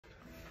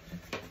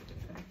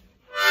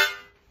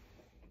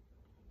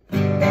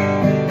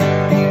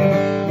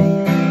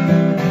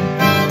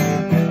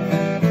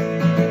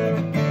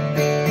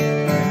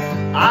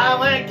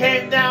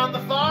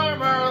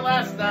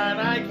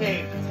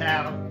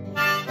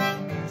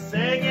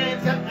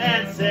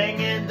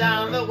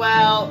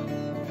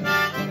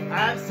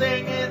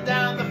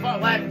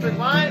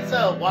line,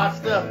 so watch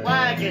the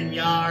wagon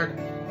yard.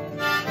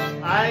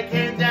 I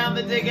came down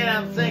the dig and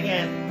I'm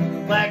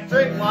singing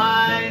electric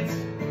lines.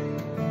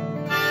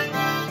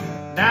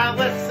 Now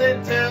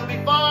listen to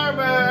me,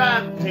 farmer,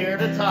 I'm here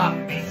to talk.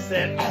 Me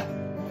sit,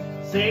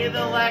 see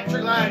the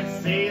electric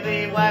lines, see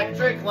the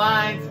electric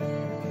lines.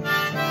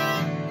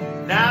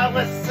 Now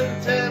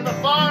listen to me,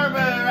 farmer,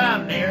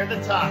 I'm here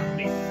to talk.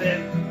 Me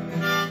sit,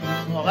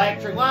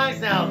 electric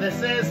lines. Now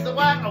this is the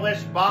wagon. I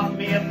wish bought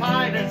me a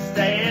pine and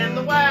stay in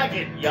the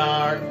wagon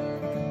yard.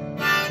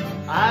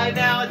 I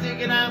now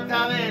dig and I'm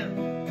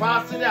coming,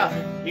 crossing out.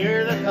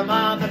 Hear the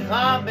command, the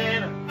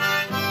coming.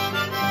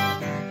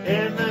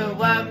 In the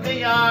wagon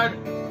yard,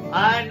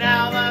 I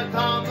now look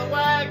on the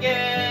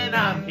wagon.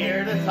 I'm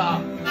here to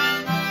talk.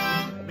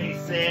 Me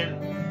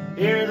sing,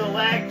 hear the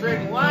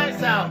electric line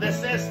sound.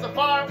 This is the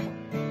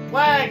farm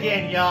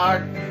wagon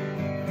yard.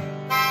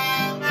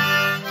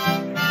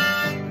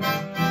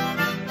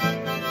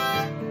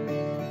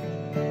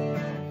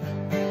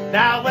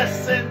 Now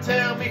listen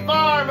to me,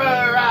 farmer,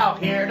 out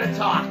here to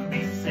talk.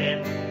 Me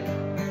sin,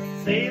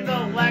 see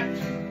the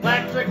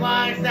electric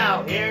lines.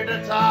 Now here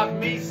to talk.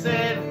 Me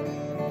sin,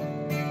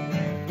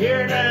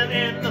 here to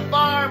in the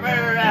farmer.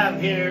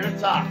 I'm here to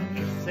talk.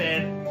 Me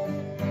sin.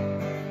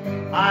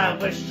 I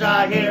wish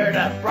I heard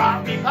to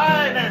brought me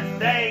pine and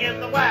stay in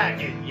the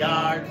wagon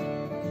yard.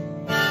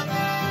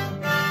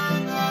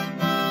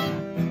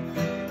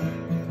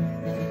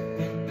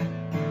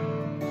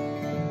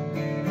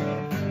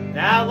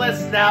 Now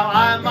listen, now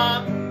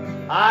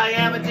I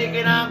am a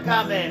digging, I'm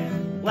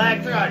coming.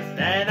 Electric lines,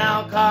 then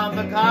I'll come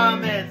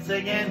and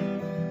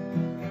singing.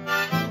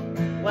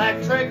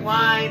 Electric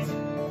lines.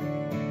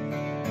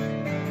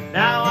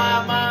 Now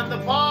I'm on the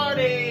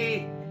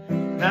party.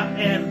 Now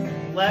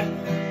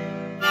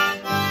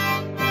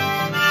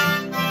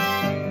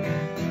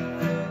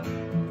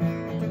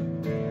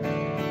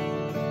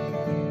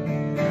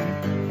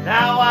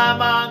now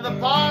I'm on the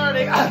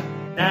party.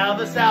 Now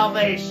the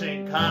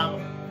salvation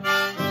come.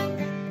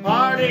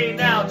 Party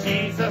now,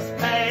 Jesus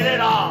paid it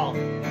all.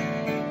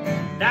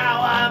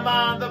 Now I'm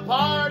on the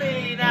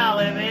party, now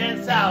living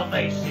in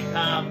salvation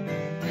come.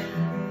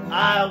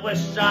 I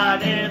wish I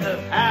didn't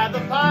have had the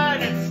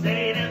pine and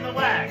stayed in the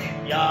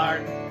wagon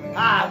yard.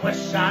 I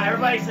wish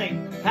everybody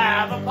sing,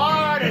 have a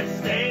part and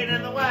stayed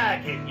in the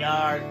wagon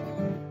yard.